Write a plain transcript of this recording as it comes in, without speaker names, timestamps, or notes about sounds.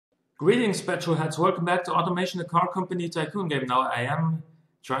Greetings, petrolheads. Welcome back to Automation, the car company tycoon game. Now, I am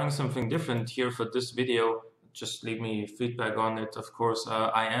trying something different here for this video. Just leave me feedback on it, of course.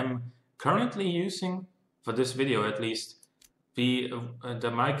 I am currently using, for this video at least, the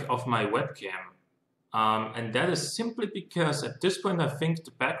mic of my webcam. And that is simply because at this point I think the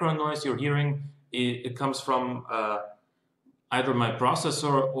background noise you're hearing, it comes from either my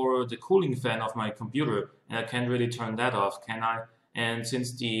processor or the cooling fan of my computer. And I can't really turn that off, can I? And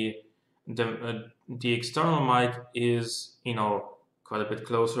since the external mic is, quite a bit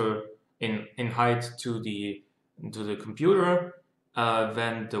closer in height to the computer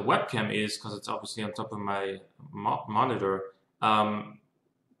than the webcam is, because it's obviously on top of my monitor.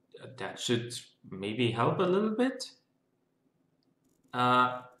 That should maybe help a little bit.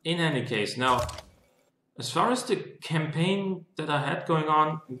 In any case, now as far as the campaign that I had going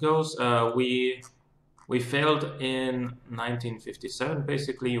on goes, we failed in 1957,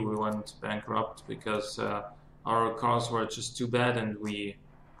 basically. We went bankrupt because our cars were just too bad and we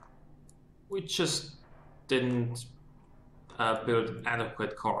just didn't build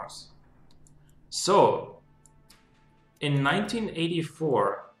adequate cars. So, in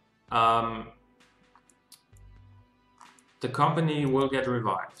 1984, the company will get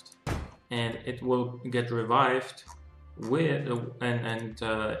revived. And it will get revived with,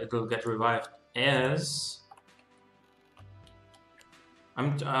 it will get revived as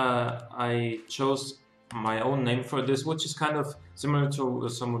I chose my own name for this, which is kind of similar to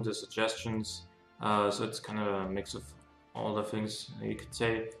some of the suggestions. So it's kind of a mix of all the things you could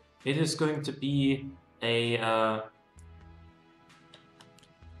say. It is going to be a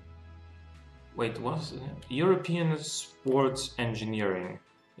wait, what's it? European Sports Engineering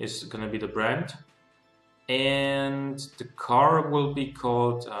is going to be the brand, and the car will be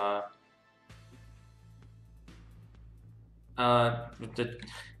called no,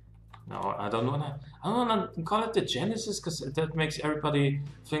 I don't want to call it the Genesis, because that makes everybody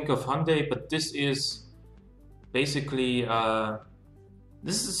think of Hyundai. But this is basically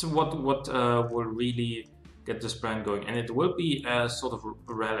this is what will really get this brand going, and it will be a sort of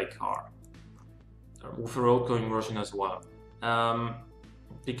rally car with a road going version as well.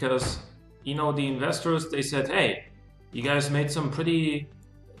 Because the investors, they said, hey, you guys made some pretty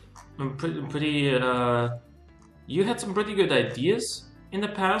you had some pretty good ideas in the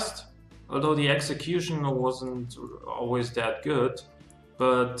past, although the execution wasn't always that good,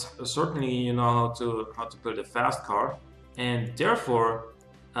 but certainly you know how to build a fast car, and therefore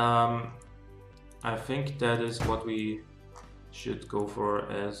I think that is what we should go for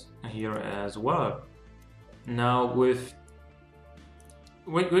here as well. Now we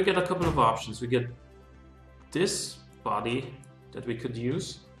get a couple of options. We get this body that we could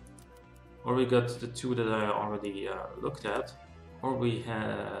use, or we got the two that I already looked at, or we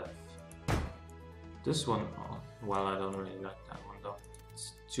have this one. Oh, well, I don't really like that one though.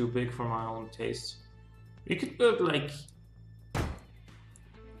 It's too big for my own taste. We could build like,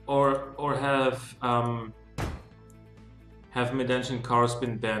 or have mid-engine cars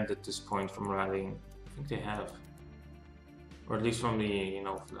been banned at this point from rallying? I think they have, or at least from the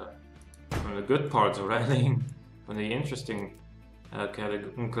from the good parts of rallying, from the interesting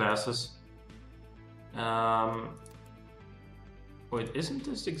classes. Wait, isn't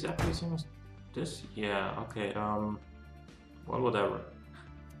this exactly the same as this? Yeah, okay, well, whatever.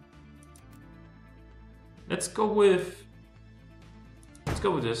 Let's go with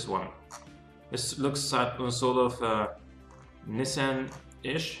this one. This looks sort of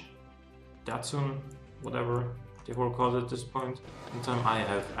Nissan-ish, Datsun, whatever they were called at this point in time. I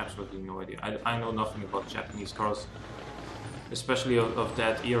have absolutely no idea. I know nothing about Japanese cars, especially of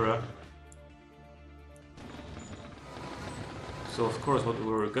that era. So of course what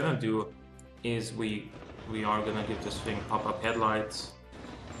we're gonna do is we are gonna give this thing pop-up headlights.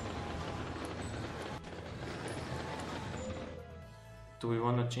 Do we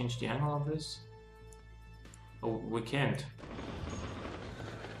want to change the angle of this? Oh, we can't.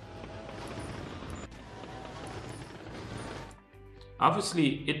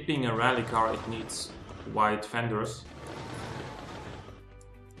 Obviously, it being a rally car, it needs wide fenders.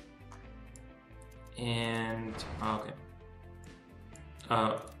 And okay.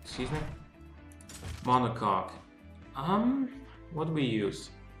 Excuse me? Monocoque. What do we use?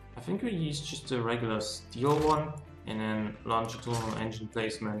 I think we use just a regular steel one, and then longitudinal engine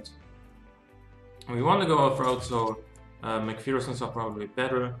placement. We want to go off-road, so McPherson's are probably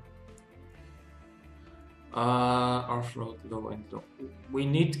better. Off-road, low and low. We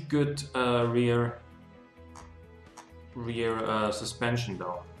need good rear suspension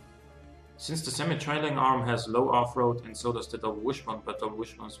though. Since the semi-trailing arm has low off-road and so does the double wishbone, but double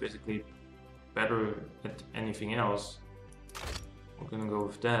wishbone is basically better at anything else, we're gonna go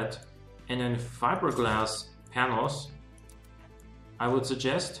with that. And then fiberglass panels, I would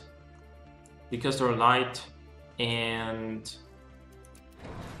suggest, because they're light and,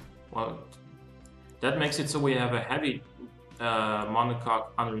 well, that makes it so we have a heavy monocoque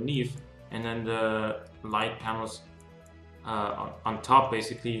underneath and then the light panels on top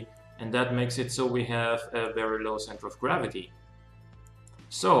basically, and that makes it so we have a very low center of gravity.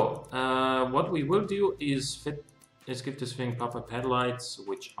 So what we will do is give this thing pop-up headlights,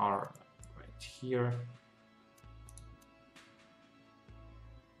 which are right here.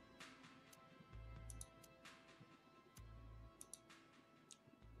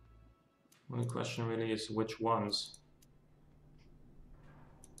 Only question really is which ones.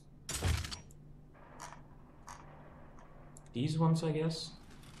 These ones, I guess.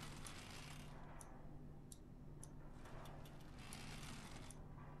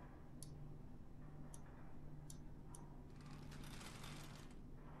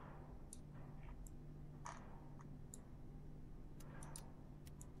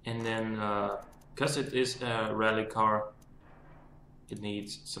 And then, because it is a rally car, it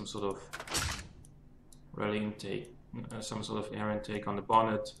needs some sort of rally intake, some sort of air intake on the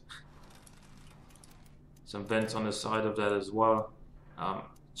bonnet, some vents on the side of that as well.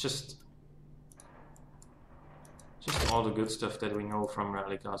 Just all the good stuff that we know from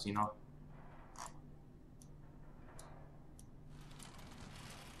rally cars, you know.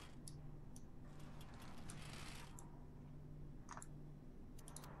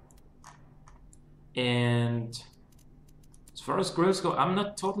 And as far as grills go, I'm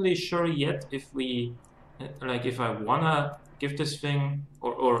not totally sure yet if we, like, if I wanna give this thing,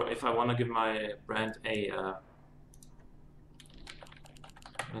 or if I wanna give my brand a,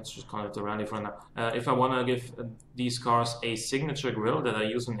 let's just call it the Rally for now. If I wanna give these cars a signature grille that I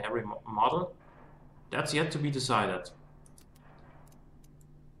use in every model, that's yet to be decided.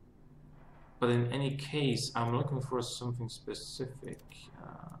 But in any case, I'm looking for something specific.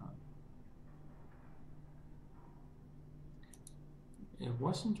 It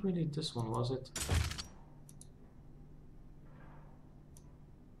wasn't really this one, was it?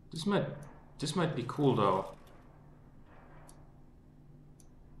 This might be cool though.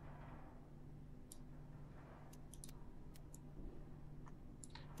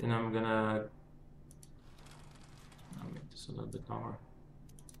 Then I'm gonna make this a little bit longer.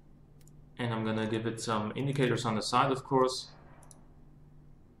 And I'm gonna give it some indicators on the side, of course.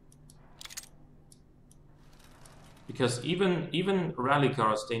 Because even rally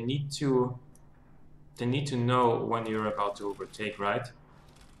cars, they need to know when you're about to overtake, right?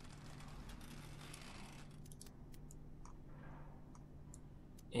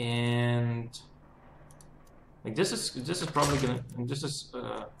 And like this is probably gonna, this is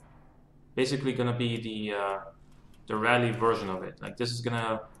basically gonna be the rally version of it. Like this is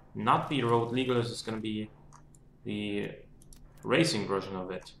gonna not be road legal, this is gonna be the racing version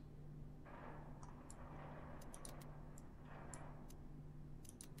of it.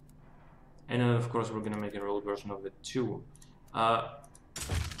 And then of course we're gonna make a road version of it too. I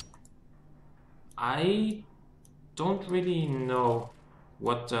don't really know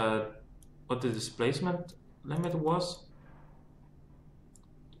what the displacement limit was.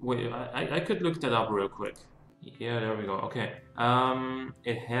 Wait, I could look that up real quick. Yeah, there we go. Okay.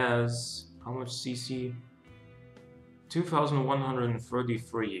 It has how much cc?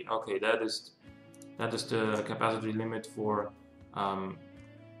 2,133. Okay, that is the capacity limit for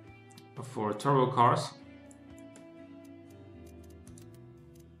turbo cars.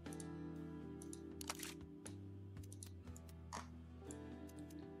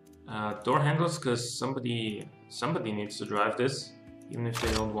 Door handles, because somebody needs to drive this, even if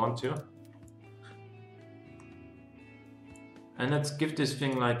they don't want to. And let's give this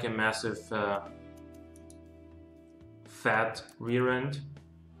thing like a massive fat rear end.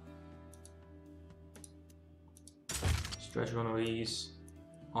 Stretch one of these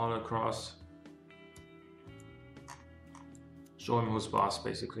all across. Show him who's boss,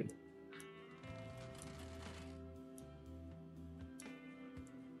 basically.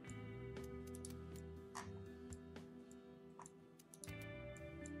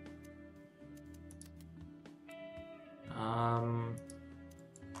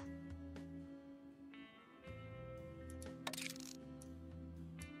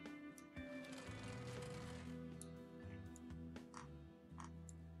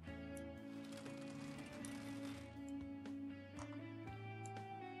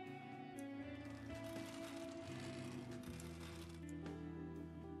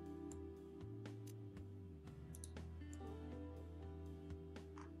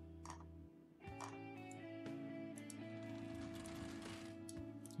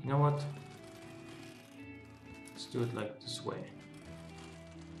 You know what? Let's do it like this way.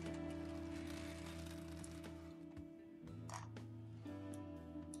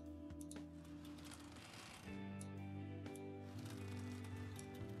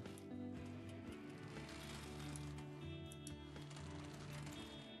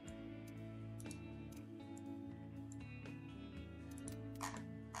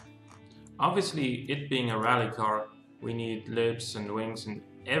 Obviously, it being a rally car, we need lips and wings and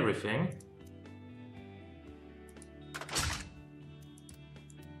everything.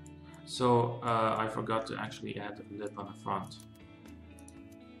 So I forgot to actually add a lip on the front.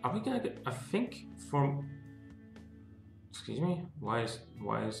 Are we gonna get? I think from. Excuse me. Why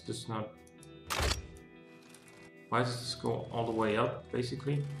is this not? Why does this go all the way up?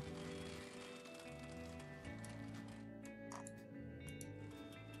 Basically.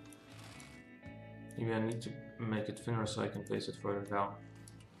 Maybe I need to make it thinner so I can place it further down.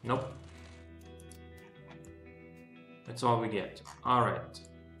 Nope. That's all we get. Alright.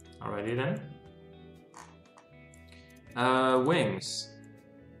 Alrighty then. Wings.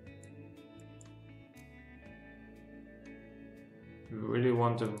 We really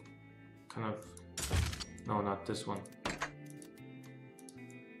want to kind of... No, not this one.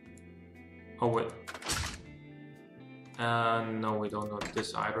 Oh wait. No, we don't want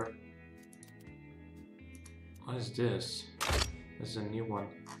this either. What is this? This is a new one.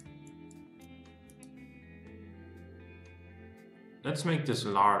 Let's make this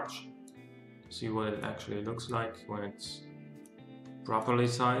large. See what it actually looks like when it's properly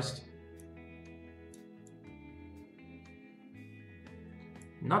sized.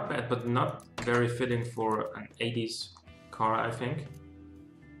 Not bad, but not very fitting for an 80s car, I think.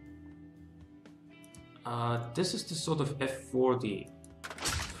 This is the sort of F40,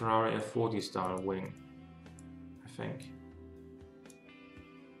 Ferrari F40 style wing, I think.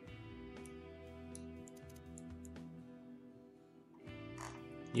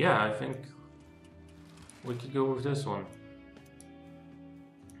 Yeah, I think we could go with this one.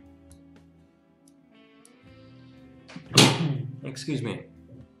 Excuse me.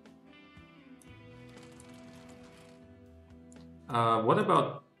 What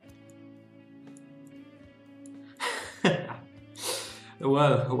about...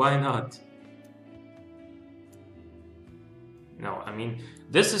 Well, why not? No, I mean,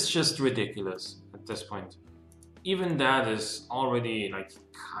 this is just ridiculous at this point. Even that is already like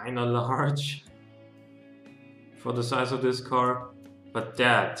kind of large for the size of this car, but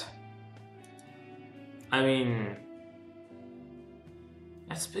that, I mean,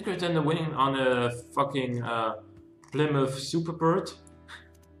 that's bigger than the wing on a fucking Plymouth Superbird.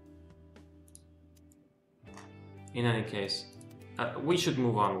 In any case, we should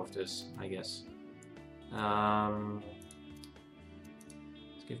move on with this, I guess. Let's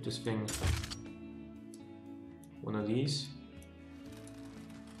give this thing one of these.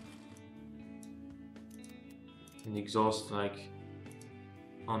 And the exhaust like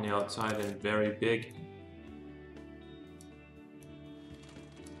on the outside and very big.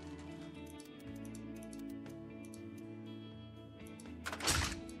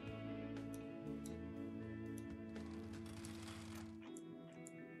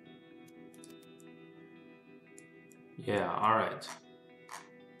 Yeah, alright.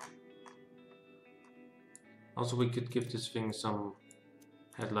 Also, we could give this thing some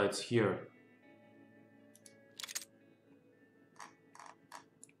headlights here.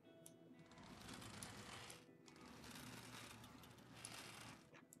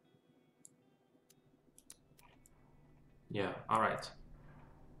 Yeah, alright.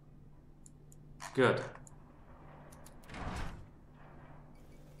 Good.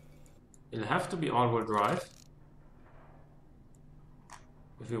 It'll have to be all-wheel drive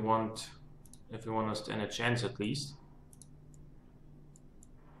if we want to stand a chance at least.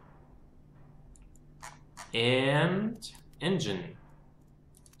 And engine.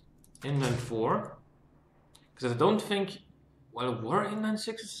 Inline 4. Because I don't think, well, were inline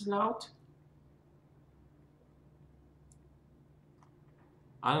 6s allowed?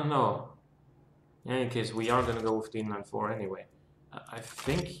 I don't know. In any case, we are gonna go with the inline 4 anyway. I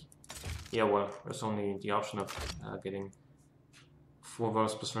think, yeah, well, there's only the option of getting 4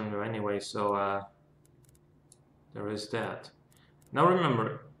 valves per cylinder anyway, so there is that. Now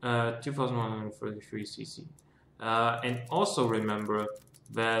remember, 2133 cc. And also remember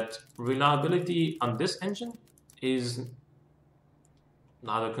that reliability on this engine is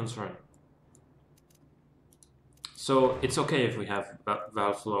not a concern. So it's okay if we have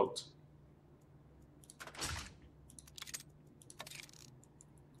valve load.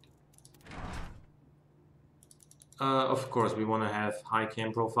 Of course, we want to have high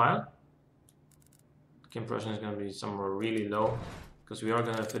cam profile. Compression is going to be somewhere really low because we are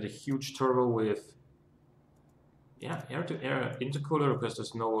going to fit a huge turbo with air-to-air intercooler because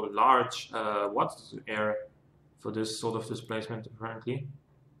there's no large watt-to-air for this sort of displacement apparently.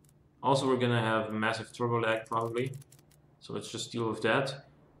 Also, we're going to have massive turbo lag probably, so let's just deal with that.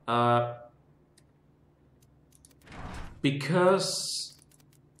 Because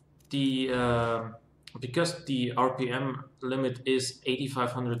the RPM limit is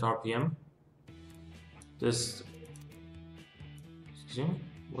 8,500 RPM. Excuse me,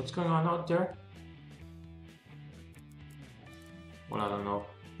 what's going on out there? Well, I don't know,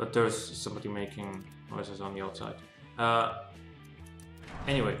 but there's somebody making noises on the outside.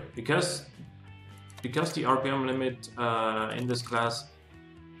 Anyway, because the RPM limit in this class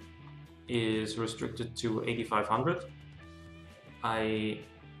is restricted to 8,500, oh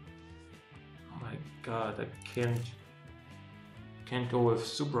my god, I can't go with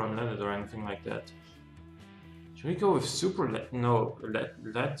super unleaded or anything like that. Should we go with super no,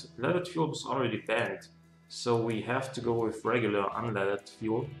 leaded fuel was already banned, so we have to go with regular unleaded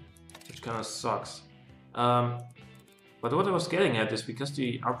fuel, which kind of sucks. But what I was getting at is because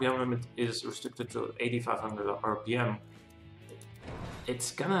the RPM limit is restricted to 8,500 RPM,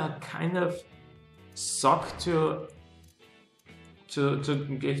 it's gonna kind of suck to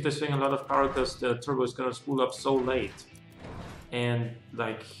give this thing a lot of power because the turbo is gonna spool up so late, and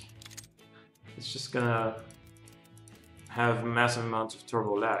like it's just gonna have massive amounts of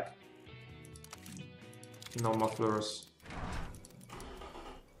turbo lag. No mufflers.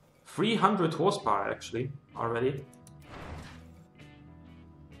 300 horsepower actually already.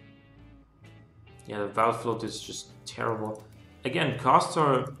 Yeah, the valve float is just terrible. Again, costs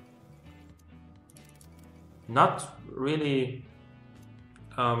are not really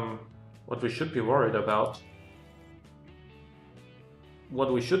what we should be worried about.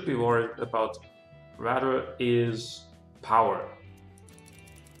 What we should be worried about rather is power.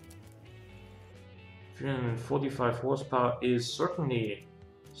 345 horsepower is certainly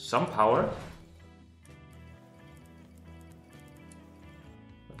some power.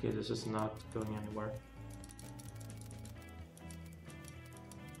 Okay, this is not going anywhere.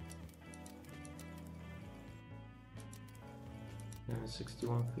 And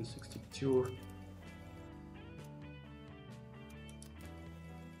 61, 362.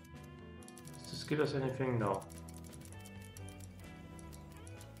 Does this give us anything? No.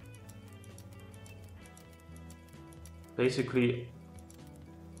 Basically,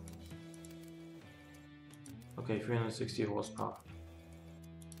 okay, 360 horsepower.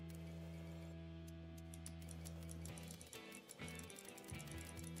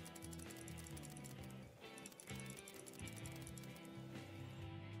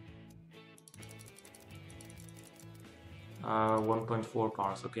 Uh, 1.4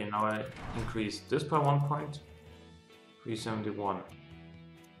 bars. Okay, now I increase this by 1 point. 371.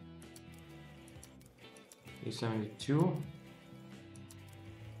 372.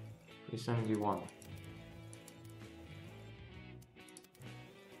 371.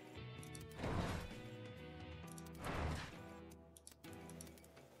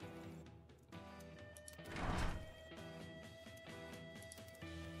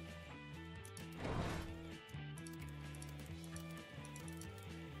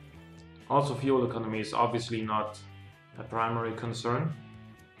 Also, fuel economy is obviously not a primary concern.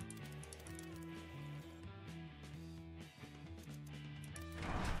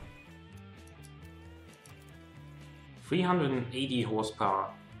 $380 horsepower.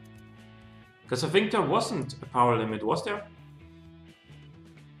 Because I think there wasn't a power limit, was there?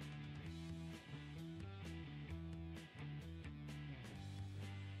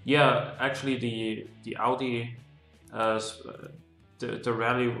 Yeah, actually the Audi, the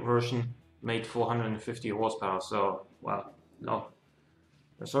Rallye version made 450 horsepower, so, well, no.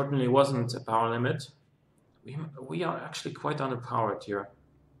 There certainly wasn't a power limit. We are actually quite underpowered here,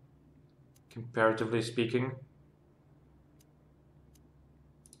 comparatively speaking.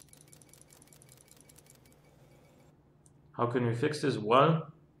 How can we fix this?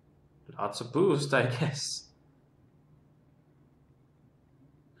 Well, lots of boost, I guess.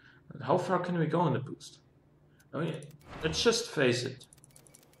 How far can we go in the boost? I mean, let's just face it.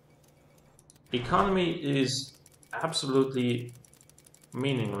 Economy is absolutely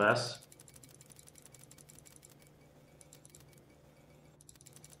meaningless.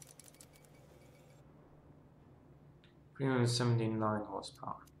 $379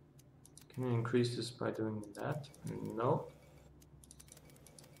 horsepower. Can you increase this by doing that? No.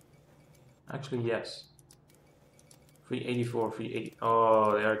 Actually, yes. 384, 380.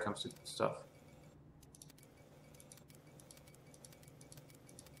 Oh, there comes the stuff.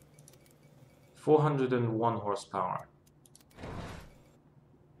 401 horsepower.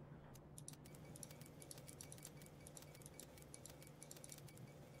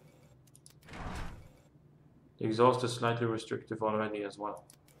 The exhaust is slightly restrictive already as well.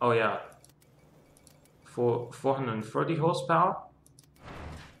 Oh yeah, for 430 horsepower.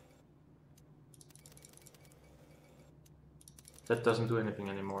 That doesn't do anything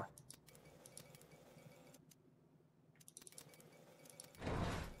anymore.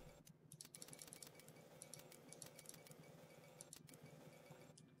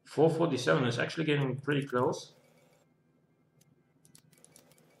 .447 is actually getting pretty close.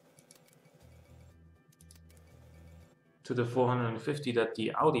 To the 450 that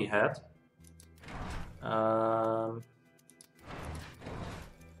the Audi had. One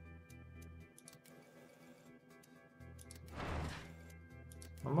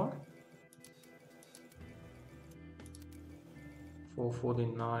more.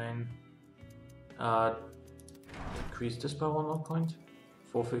 449. Increase this by 1 point.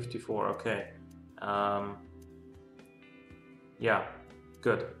 454. Okay. Yeah,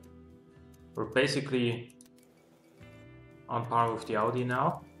 good. We're basically on par with the Audi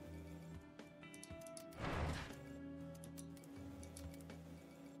now.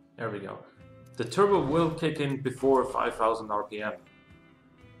 There we go. The turbo will kick in before 5,000 RPM.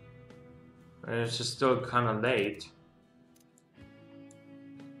 It's just still kind of late.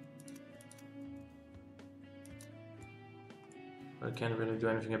 I can't really do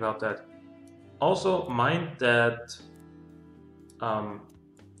anything about that. Also, mind that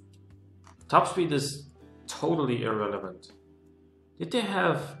top speed is totally irrelevant. Did they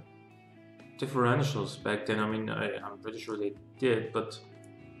have differentials back then? I mean, I'm pretty sure they did, but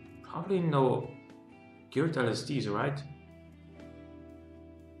probably no geared LSDs, right?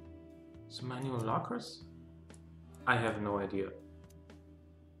 Some manual lockers? I have no idea.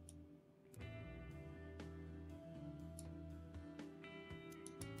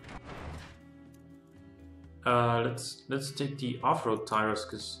 Let's take the off-road tires,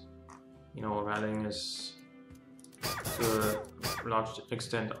 because you know rallying is to a large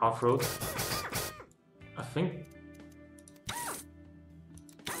extent off-road. I think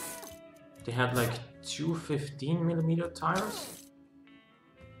they had like two 15mm tires.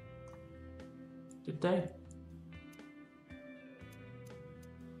 Did they?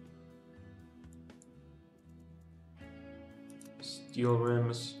 Steel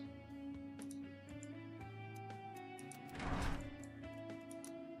rims.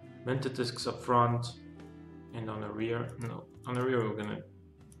 Vented discs up front, and on the rear, no, on the rear we're gonna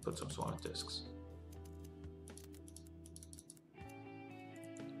put some solid discs.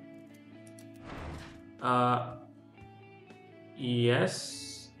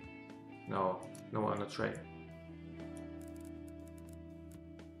 Yes, no on the tray.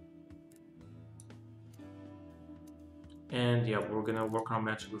 And yeah, we're gonna work on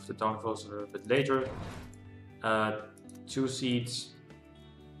matching with the downforce a little bit later. 2 seats.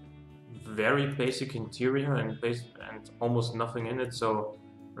 Very basic interior and almost nothing in it, so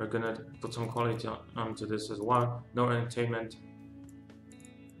we're gonna put some quality onto this as well. No entertainment,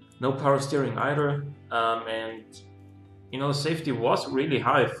 no power steering either, and you know, safety was really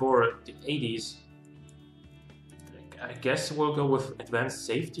high for the 80s. I guess we'll go with advanced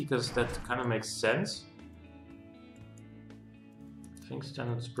safety because that kind of makes sense. I think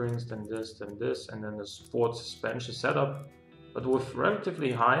standard springs, then this, and then the sport suspension setup, but with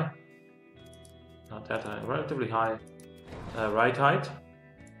relatively high. Not that high, relatively high ride height.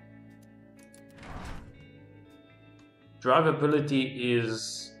 Drivability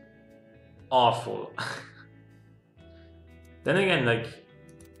is awful. Then again, like,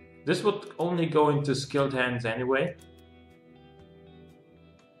 this would only go into skilled hands anyway.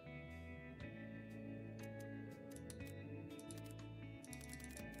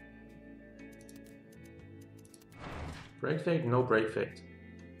 Brake fade? No brake fade.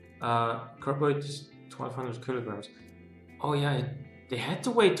 Curb weight is 1200 kilograms. Oh yeah, they had to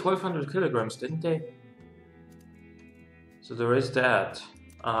weigh 1200 kilograms, didn't they? So there is that.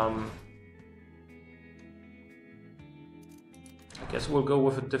 I guess we'll go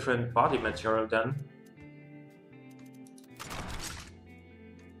with a different body material then.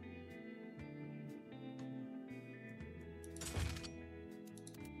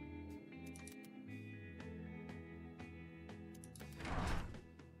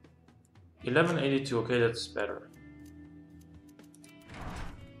 $1182, okay, that's better.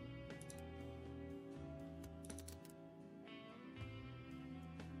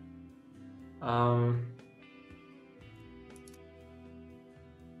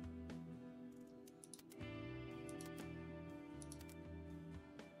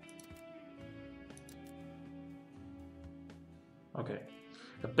 Okay.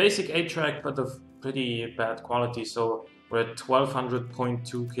 A basic 8-track, but of pretty bad quality, so we're at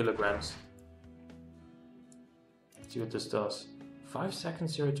 1200.2 kilograms. Let's see what this does. 5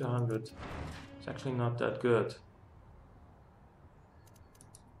 seconds 0 to 100. It's actually not that good.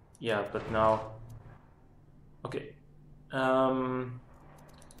 Yeah, but now... Okay.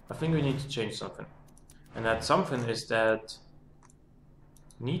 I think we need to change something. And that something is that...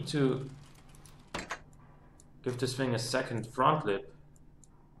 need to give this thing a second front lip.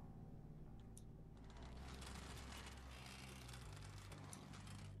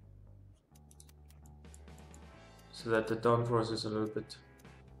 So that the downforce is a little bit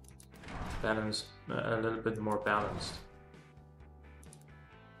balanced, a little bit more balanced.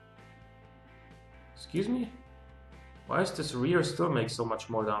 Excuse me? Why does this rear still make so much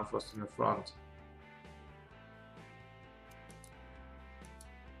more downforce than the front?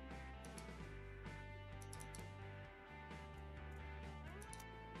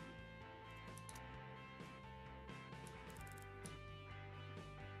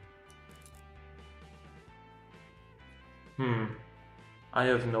 I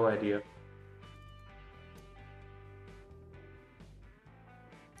have no idea.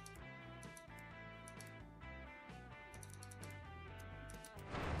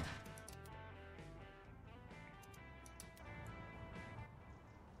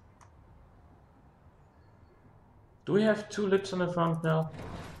 Do we have 2 lips on the front now?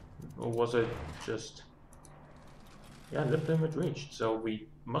 Or was it just... Yeah, lip limit reached, so we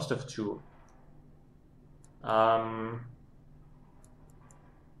must have 2.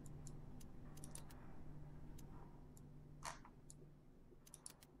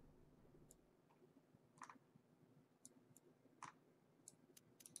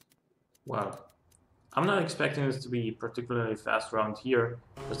 Well, I'm not expecting this to be particularly fast around here,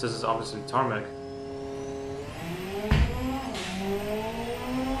 because this is obviously tarmac.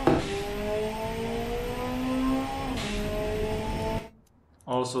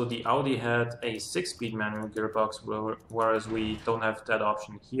 Also, the Audi had a 6-speed manual gearbox, whereas we don't have that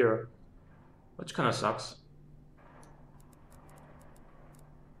option here, which kind of sucks.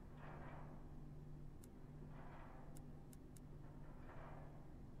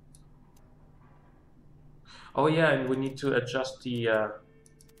 Oh yeah, and we need to adjust the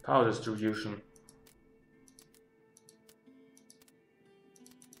power distribution.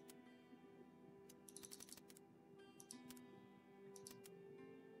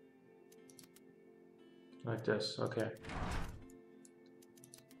 Like this, okay.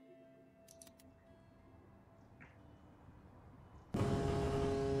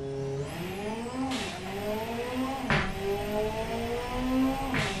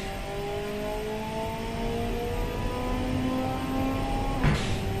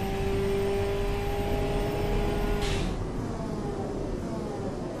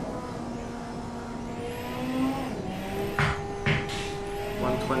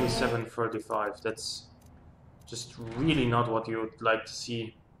 $127.35. That's just really not what you would like to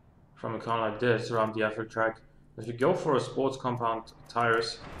see from a car like this around the effort track. If you go for a sports compound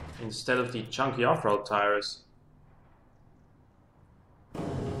tires instead of the chunky off-road tires,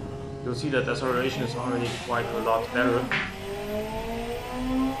 you'll see that acceleration is already quite a lot better.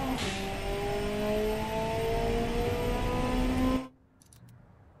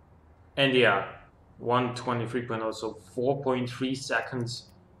 And yeah, 123.0, so 4.3 seconds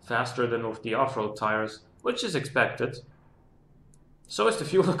faster than with the off-road tires, which is expected. So is the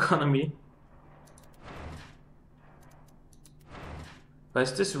fuel economy. But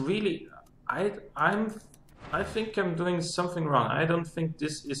is this really... I think I'm doing something wrong. I don't think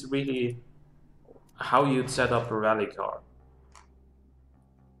this is really how you'd set up a rally car.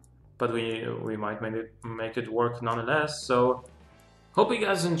 But we might make it work nonetheless. So hope you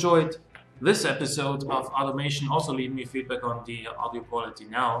guys enjoyed this episode of Automation. Also leave me feedback on the audio quality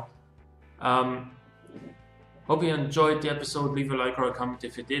now. Hope you enjoyed the episode. Leave a like or a comment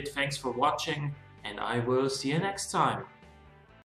if you did. Thanks for watching, and I will see you next time.